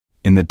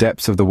In the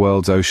depths of the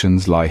world's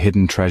oceans lie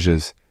hidden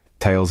treasures,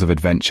 tales of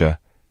adventure,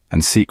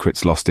 and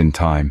secrets lost in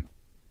time.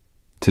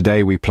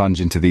 Today we plunge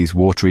into these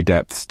watery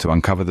depths to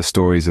uncover the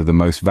stories of the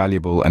most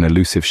valuable and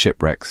elusive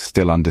shipwrecks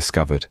still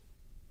undiscovered.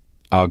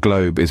 Our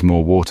globe is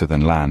more water than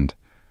land,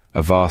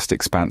 a vast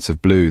expanse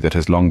of blue that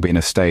has long been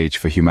a stage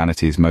for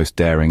humanity's most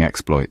daring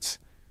exploits.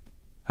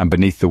 And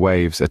beneath the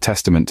waves, a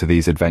testament to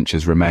these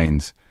adventures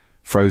remains,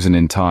 frozen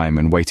in time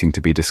and waiting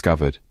to be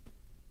discovered.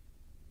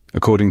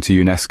 According to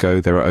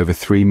UNESCO, there are over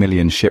 3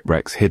 million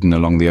shipwrecks hidden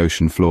along the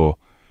ocean floor,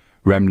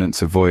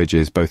 remnants of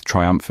voyages both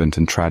triumphant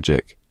and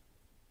tragic.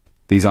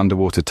 These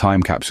underwater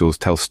time capsules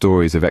tell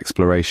stories of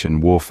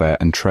exploration, warfare,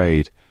 and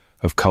trade,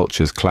 of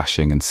cultures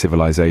clashing and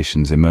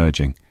civilizations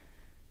emerging.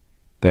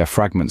 They are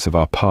fragments of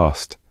our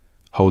past,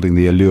 holding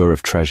the allure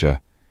of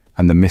treasure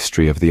and the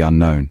mystery of the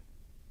unknown.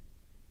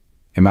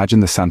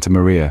 Imagine the Santa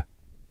Maria,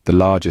 the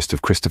largest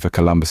of Christopher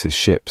Columbus's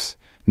ships,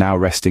 now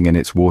resting in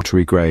its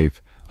watery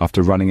grave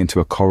after running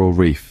into a coral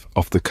reef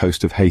off the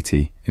coast of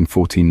Haiti in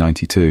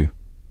 1492.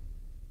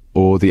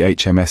 Or the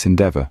HMS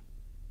Endeavour,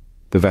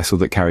 the vessel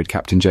that carried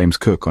Captain James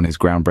Cook on his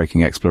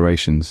groundbreaking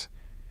explorations,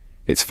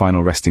 its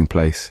final resting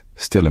place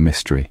still a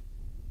mystery.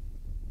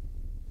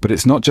 But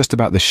it's not just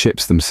about the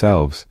ships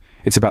themselves,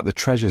 it's about the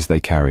treasures they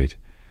carried,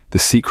 the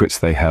secrets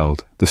they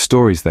held, the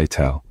stories they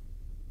tell.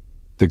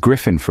 The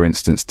Griffin, for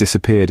instance,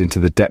 disappeared into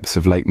the depths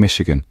of Lake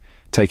Michigan,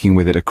 taking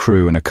with it a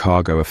crew and a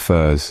cargo of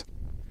furs.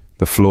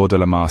 The Fleur de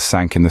la Mar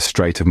sank in the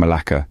Strait of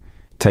Malacca,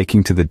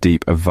 taking to the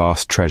deep a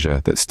vast treasure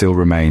that still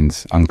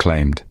remains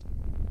unclaimed.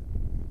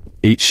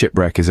 Each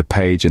shipwreck is a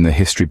page in the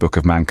history book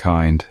of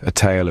mankind, a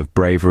tale of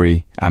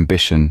bravery,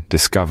 ambition,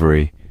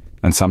 discovery,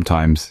 and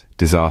sometimes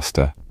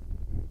disaster.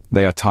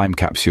 They are time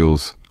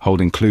capsules,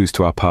 holding clues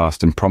to our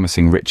past and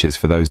promising riches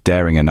for those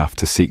daring enough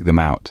to seek them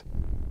out.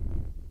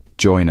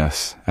 Join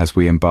us as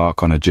we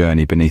embark on a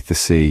journey beneath the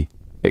sea,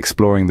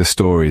 exploring the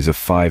stories of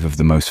 5 of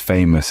the most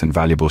famous and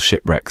valuable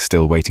shipwrecks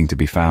still waiting to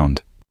be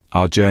found.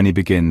 Our journey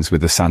begins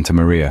with the Santa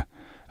Maria,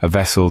 a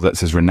vessel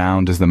that's as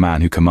renowned as the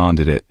man who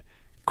commanded it,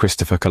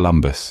 Christopher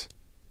Columbus.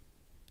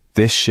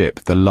 This ship,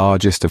 the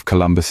largest of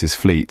Columbus's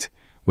fleet,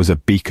 was a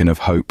beacon of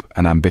hope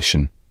and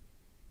ambition.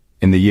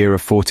 In the year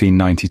of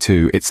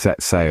 1492, it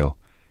set sail,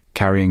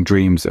 carrying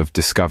dreams of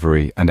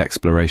discovery and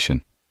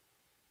exploration.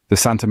 The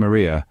Santa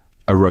Maria,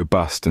 a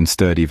robust and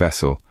sturdy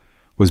vessel,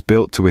 was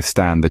built to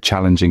withstand the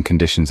challenging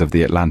conditions of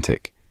the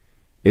Atlantic.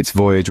 Its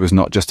voyage was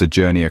not just a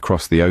journey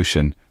across the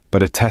ocean,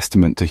 but a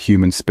testament to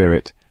human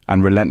spirit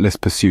and relentless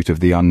pursuit of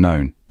the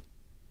unknown.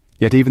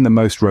 Yet even the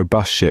most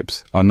robust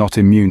ships are not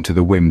immune to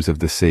the whims of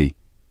the sea.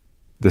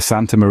 The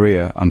Santa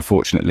Maria,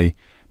 unfortunately,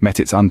 met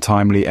its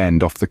untimely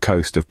end off the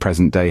coast of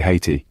present-day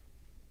Haiti.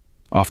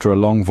 After a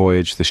long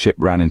voyage, the ship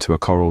ran into a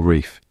coral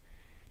reef.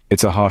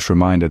 It's a harsh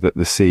reminder that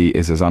the sea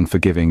is as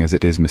unforgiving as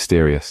it is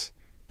mysterious.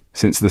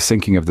 Since the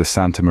sinking of the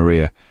Santa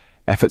Maria,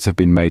 efforts have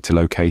been made to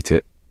locate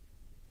it.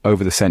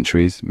 Over the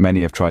centuries,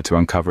 many have tried to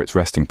uncover its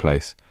resting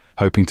place,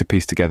 hoping to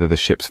piece together the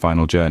ship's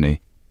final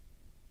journey.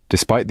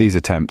 Despite these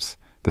attempts,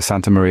 the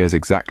Santa Maria's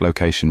exact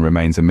location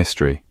remains a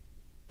mystery.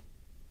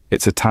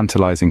 It's a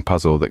tantalizing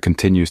puzzle that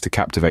continues to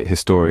captivate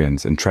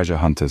historians and treasure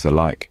hunters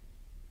alike.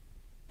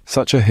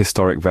 Such a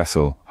historic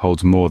vessel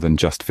holds more than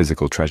just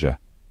physical treasure.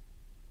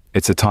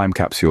 It's a time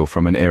capsule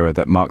from an era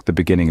that marked the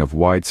beginning of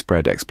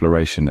widespread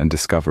exploration and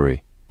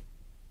discovery.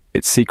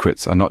 Its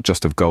secrets are not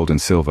just of gold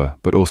and silver,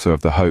 but also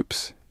of the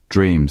hopes,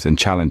 dreams, and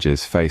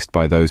challenges faced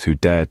by those who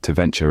dared to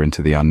venture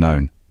into the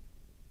unknown.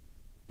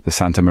 The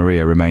Santa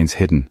Maria remains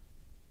hidden,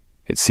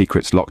 its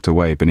secrets locked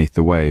away beneath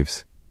the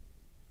waves,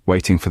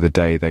 waiting for the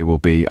day they will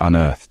be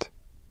unearthed.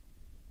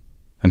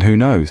 And who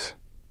knows?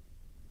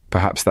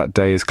 Perhaps that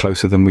day is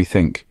closer than we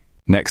think.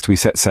 Next we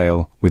set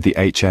sail with the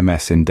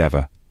HMS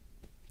Endeavour,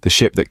 the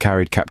ship that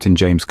carried Captain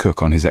James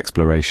Cook on his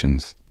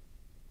explorations.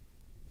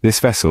 This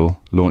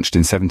vessel, launched in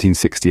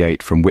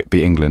 1768 from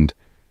Whitby, England,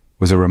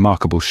 was a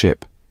remarkable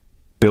ship,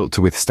 built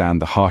to withstand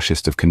the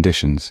harshest of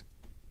conditions.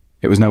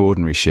 It was no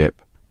ordinary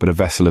ship, but a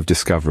vessel of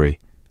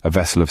discovery, a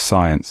vessel of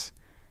science,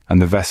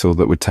 and the vessel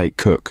that would take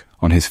Cook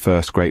on his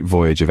first great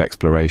voyage of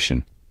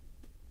exploration.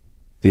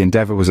 The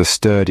Endeavour was a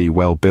sturdy,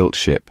 well-built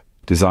ship,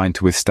 designed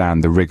to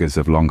withstand the rigors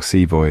of long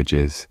sea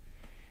voyages.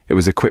 It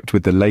was equipped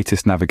with the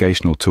latest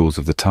navigational tools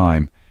of the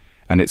time,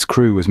 and its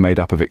crew was made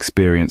up of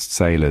experienced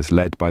sailors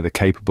led by the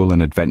capable and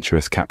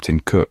adventurous Captain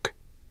Cook.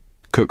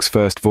 Cook's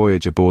first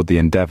voyage aboard the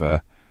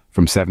Endeavour,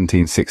 from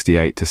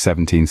 1768 to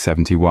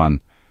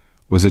 1771,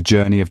 was a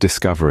journey of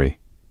discovery.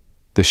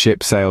 The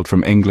ship sailed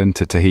from England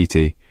to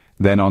Tahiti,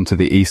 then on to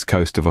the east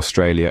coast of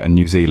Australia and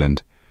New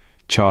Zealand,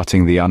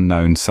 charting the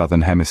unknown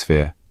southern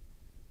hemisphere.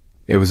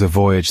 It was a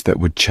voyage that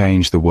would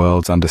change the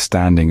world's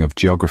understanding of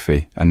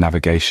geography and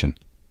navigation.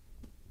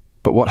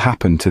 But what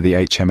happened to the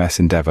HMS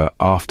Endeavour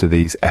after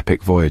these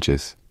epic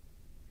voyages?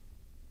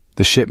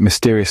 The ship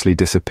mysteriously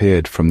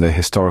disappeared from the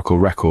historical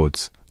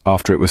records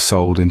after it was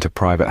sold into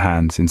private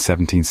hands in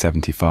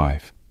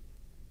 1775.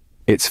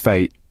 Its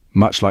fate,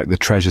 much like the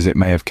treasures it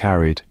may have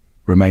carried,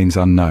 remains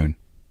unknown.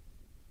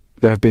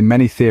 There have been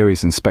many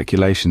theories and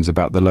speculations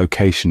about the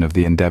location of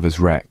the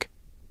Endeavour's wreck.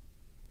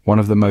 One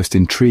of the most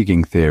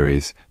intriguing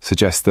theories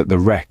suggests that the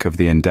wreck of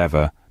the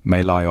Endeavour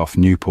may lie off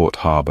Newport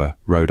Harbour,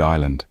 Rhode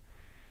Island.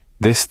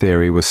 This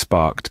theory was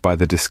sparked by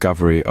the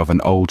discovery of an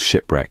old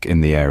shipwreck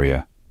in the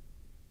area.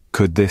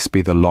 Could this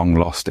be the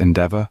long-lost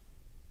Endeavour?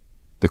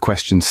 The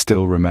question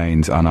still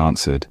remains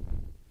unanswered,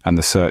 and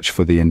the search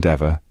for the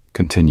Endeavour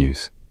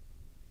continues.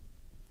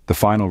 The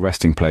final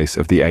resting place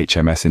of the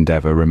HMS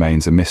Endeavour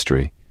remains a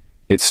mystery,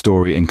 its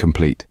story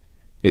incomplete,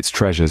 its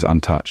treasures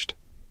untouched.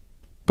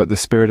 But the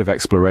spirit of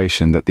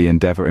exploration that the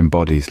Endeavour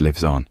embodies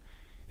lives on,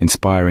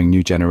 inspiring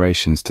new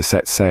generations to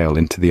set sail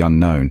into the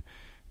unknown,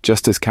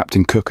 just as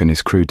Captain Cook and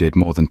his crew did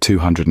more than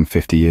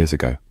 250 years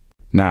ago.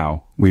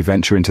 Now, we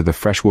venture into the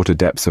freshwater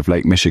depths of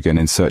Lake Michigan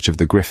in search of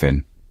the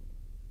Griffin.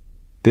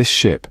 This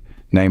ship,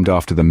 named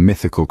after the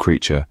mythical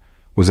creature,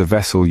 was a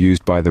vessel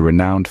used by the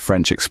renowned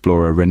French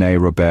explorer René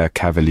Robert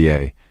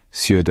Cavelier,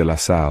 Sieur de La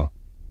Salle.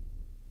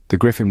 The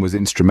Griffin was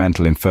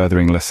instrumental in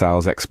furthering La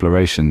Salle's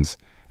explorations,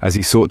 as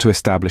he sought to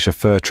establish a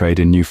fur trade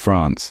in New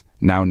France,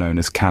 now known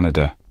as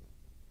Canada.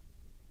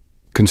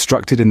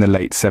 Constructed in the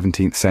late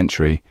 17th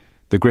century,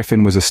 the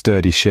Griffin was a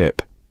sturdy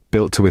ship,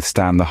 built to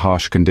withstand the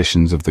harsh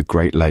conditions of the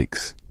Great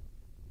Lakes.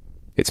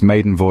 Its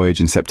maiden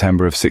voyage in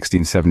September of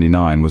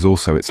 1679 was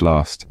also its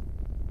last.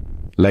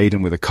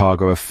 Laden with a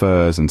cargo of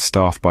furs and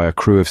staffed by a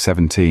crew of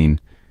 17,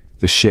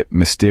 the ship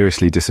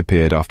mysteriously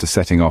disappeared after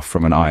setting off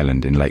from an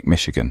island in Lake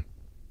Michigan.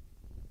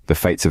 The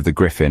fates of the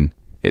Griffin,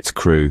 its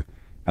crew,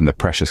 and the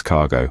precious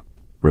cargo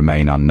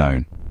remain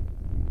unknown.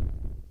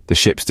 The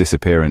ship's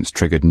disappearance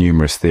triggered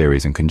numerous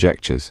theories and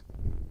conjectures.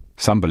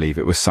 Some believe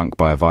it was sunk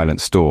by a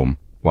violent storm,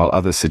 while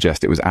others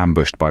suggest it was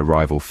ambushed by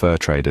rival fur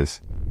traders.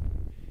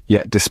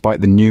 Yet, despite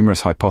the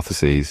numerous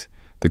hypotheses,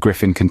 the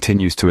Griffin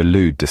continues to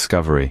elude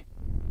discovery.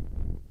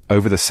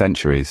 Over the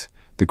centuries,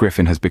 the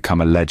Griffin has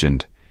become a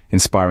legend,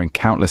 inspiring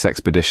countless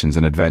expeditions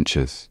and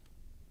adventures.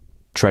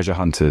 Treasure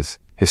hunters,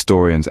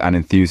 historians, and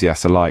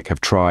enthusiasts alike have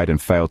tried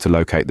and failed to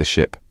locate the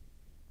ship.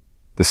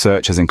 The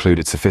search has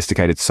included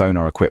sophisticated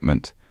sonar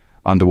equipment,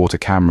 underwater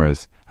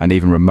cameras, and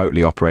even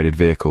remotely operated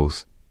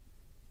vehicles.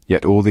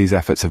 Yet all these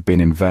efforts have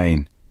been in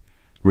vain,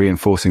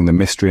 reinforcing the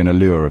mystery and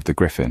allure of the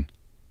Griffin.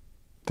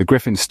 The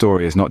Griffin's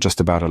story is not just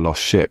about a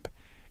lost ship,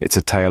 it's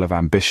a tale of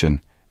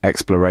ambition,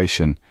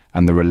 exploration,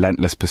 and the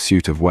relentless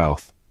pursuit of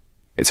wealth.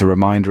 It's a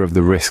reminder of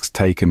the risks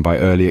taken by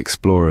early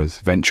explorers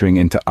venturing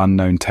into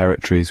unknown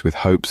territories with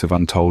hopes of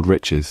untold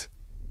riches.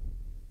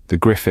 The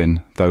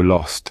Griffin, though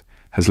lost,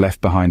 has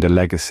left behind a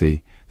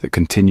legacy that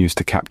continues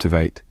to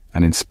captivate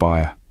and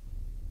inspire.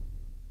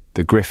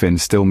 The Griffin,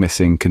 still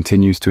missing,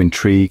 continues to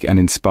intrigue and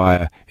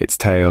inspire, its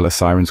tale a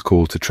siren's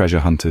call to treasure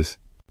hunters.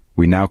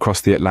 We now cross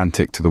the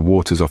Atlantic to the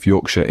waters off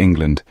Yorkshire,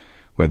 England,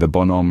 where the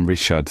Bonhomme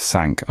Richard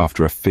sank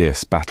after a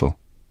fierce battle.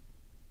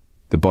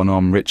 The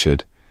Bonhomme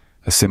Richard,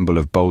 a symbol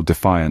of bold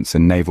defiance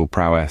and naval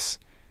prowess,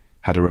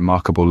 had a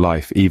remarkable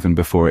life even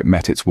before it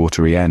met its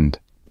watery end.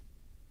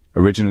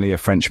 Originally a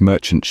French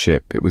merchant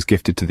ship, it was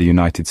gifted to the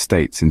United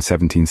States in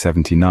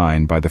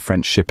 1779 by the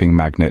French shipping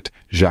magnate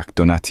Jacques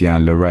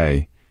Donatien Le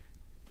Ray.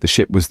 The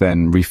ship was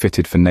then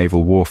refitted for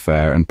naval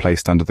warfare and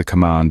placed under the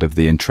command of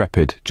the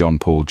intrepid John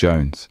Paul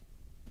Jones.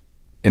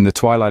 In the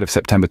twilight of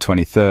September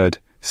 23,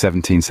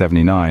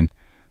 1779,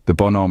 the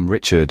Bonhomme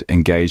Richard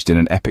engaged in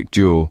an epic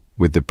duel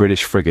with the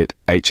British frigate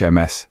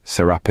HMS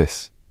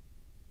Serapis.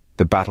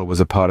 The battle was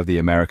a part of the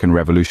American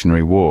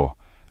Revolutionary War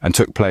and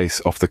took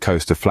place off the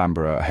coast of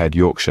Flamborough Head,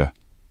 Yorkshire.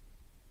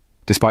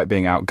 Despite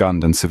being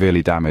outgunned and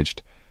severely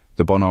damaged,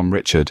 the Bonhomme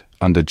Richard,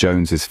 under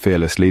Jones's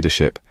fearless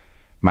leadership,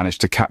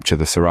 managed to capture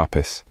the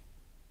Serapis.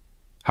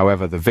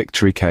 However, the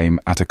victory came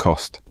at a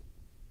cost.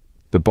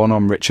 The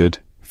Bonhomme Richard,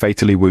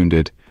 fatally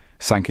wounded,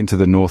 sank into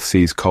the North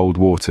Sea's cold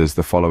waters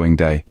the following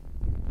day.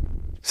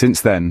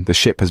 Since then, the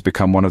ship has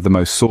become one of the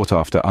most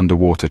sought-after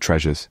underwater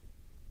treasures.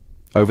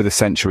 Over the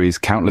centuries,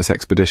 countless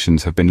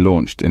expeditions have been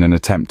launched in an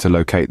attempt to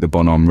locate the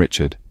Bonhomme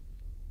Richard.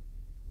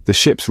 The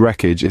ship's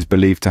wreckage is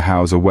believed to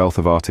house a wealth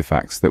of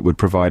artifacts that would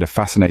provide a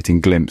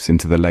fascinating glimpse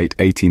into the late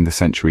 18th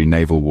century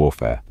naval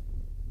warfare.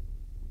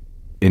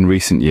 In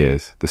recent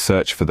years, the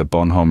search for the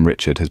Bonhomme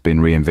Richard has been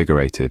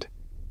reinvigorated.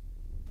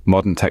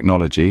 Modern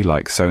technology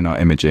like sonar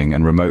imaging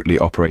and remotely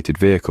operated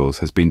vehicles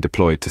has been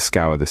deployed to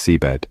scour the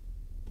seabed.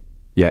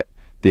 Yet,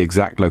 the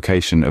exact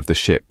location of the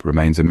ship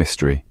remains a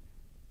mystery.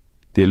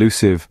 The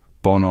elusive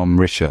Bonhomme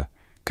Richard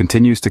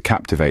continues to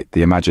captivate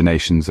the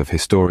imaginations of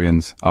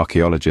historians,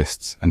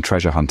 archaeologists, and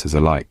treasure hunters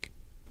alike.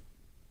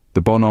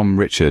 The Bonhomme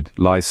Richard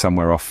lies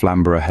somewhere off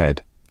Flamborough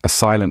Head, a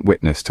silent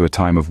witness to a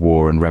time of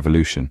war and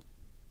revolution.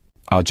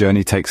 Our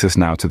journey takes us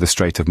now to the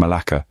Strait of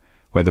Malacca,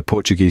 where the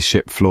Portuguese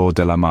ship Flor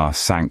de la Mar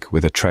sank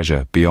with a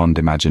treasure beyond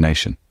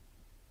imagination.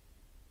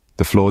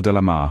 The Flor de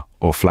la Mar,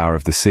 or Flower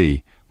of the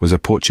Sea, was a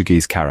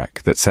Portuguese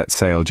carrack that set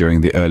sail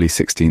during the early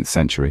 16th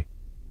century.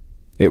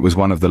 It was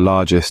one of the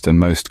largest and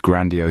most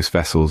grandiose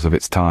vessels of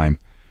its time,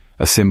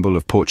 a symbol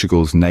of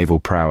Portugal's naval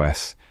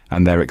prowess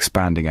and their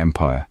expanding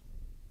empire.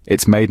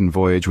 Its maiden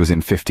voyage was in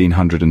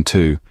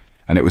 1502,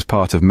 and it was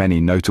part of many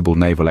notable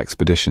naval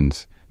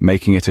expeditions,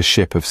 making it a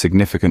ship of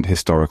significant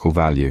historical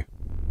value.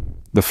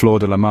 The Flor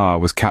de la Mar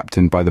was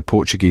captained by the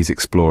Portuguese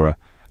explorer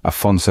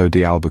Afonso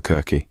de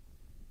Albuquerque.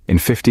 In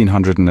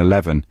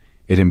 1511,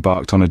 it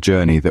embarked on a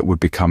journey that would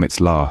become its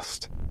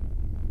last.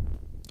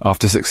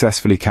 After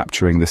successfully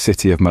capturing the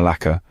city of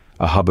Malacca,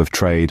 a hub of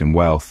trade and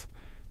wealth,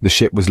 the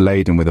ship was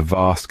laden with a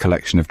vast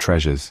collection of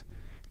treasures,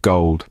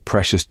 gold,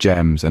 precious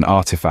gems, and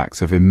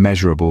artifacts of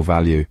immeasurable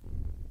value.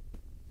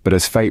 But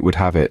as fate would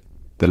have it,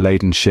 the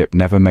laden ship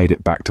never made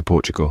it back to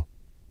Portugal.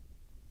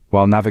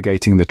 While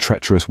navigating the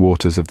treacherous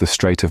waters of the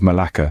Strait of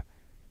Malacca,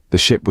 the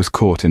ship was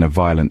caught in a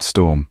violent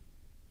storm.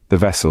 The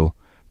vessel,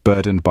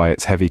 burdened by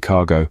its heavy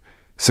cargo,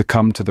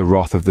 succumbed to the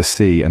wrath of the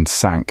sea and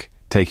sank,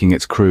 taking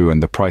its crew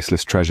and the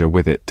priceless treasure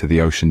with it to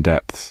the ocean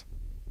depths.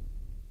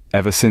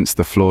 Ever since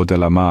the Flor de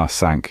la Mar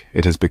sank,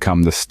 it has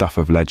become the stuff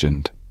of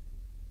legend.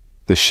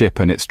 The ship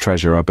and its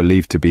treasure are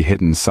believed to be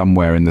hidden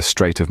somewhere in the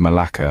Strait of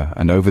Malacca,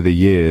 and over the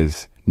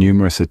years,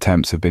 numerous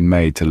attempts have been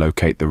made to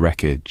locate the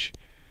wreckage.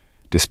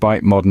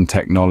 Despite modern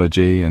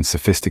technology and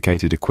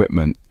sophisticated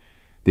equipment,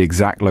 the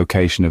exact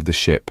location of the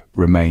ship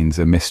remains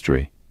a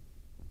mystery.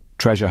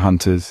 Treasure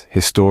hunters,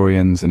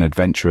 historians, and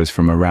adventurers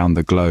from around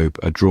the globe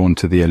are drawn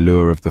to the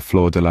allure of the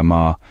Flor de la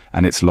Mar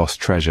and its lost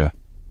treasure.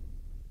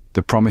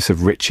 The promise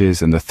of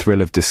riches and the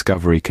thrill of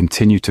discovery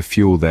continue to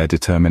fuel their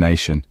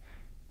determination,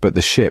 but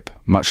the ship,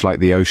 much like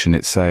the ocean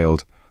it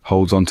sailed,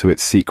 holds onto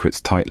its secrets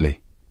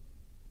tightly.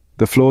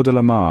 The Flor de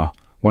la Mar,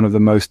 one of the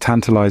most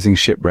tantalizing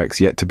shipwrecks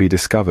yet to be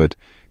discovered,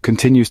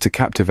 continues to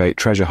captivate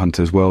treasure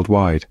hunters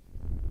worldwide.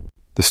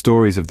 The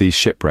stories of these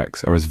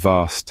shipwrecks are as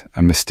vast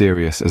and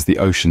mysterious as the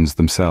oceans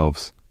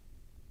themselves.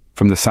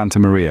 From the Santa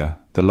Maria,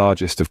 the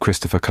largest of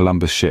Christopher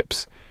Columbus'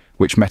 ships,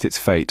 which met its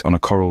fate on a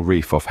coral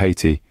reef off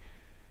Haiti,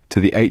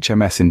 to the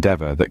HMS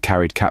Endeavour that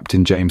carried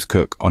Captain James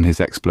Cook on his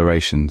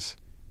explorations.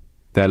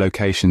 Their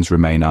locations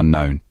remain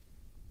unknown.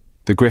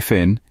 The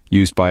Griffin,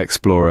 used by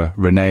explorer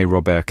René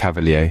Robert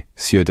Cavelier,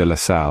 Sieur de la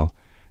Salle,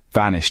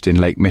 vanished in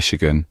Lake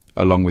Michigan,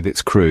 along with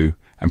its crew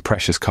and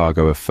precious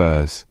cargo of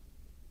furs.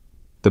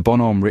 The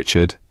Bonhomme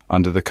Richard,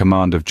 under the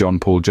command of John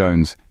Paul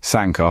Jones,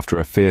 sank after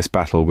a fierce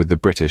battle with the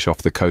British off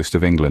the coast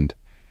of England.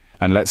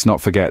 And let's not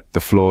forget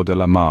the Flor de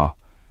la Mar,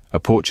 a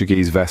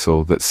Portuguese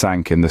vessel that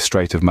sank in the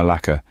Strait of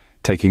Malacca,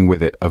 taking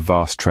with it a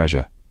vast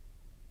treasure.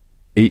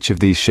 Each of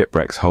these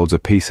shipwrecks holds a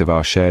piece of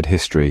our shared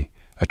history,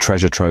 a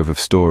treasure trove of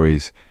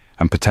stories,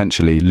 and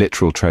potentially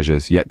literal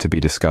treasures yet to be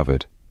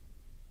discovered.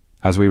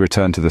 As we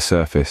return to the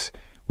surface,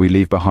 we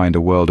leave behind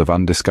a world of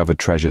undiscovered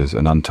treasures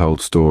and untold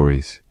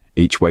stories,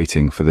 each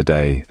waiting for the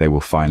day they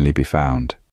will finally be found.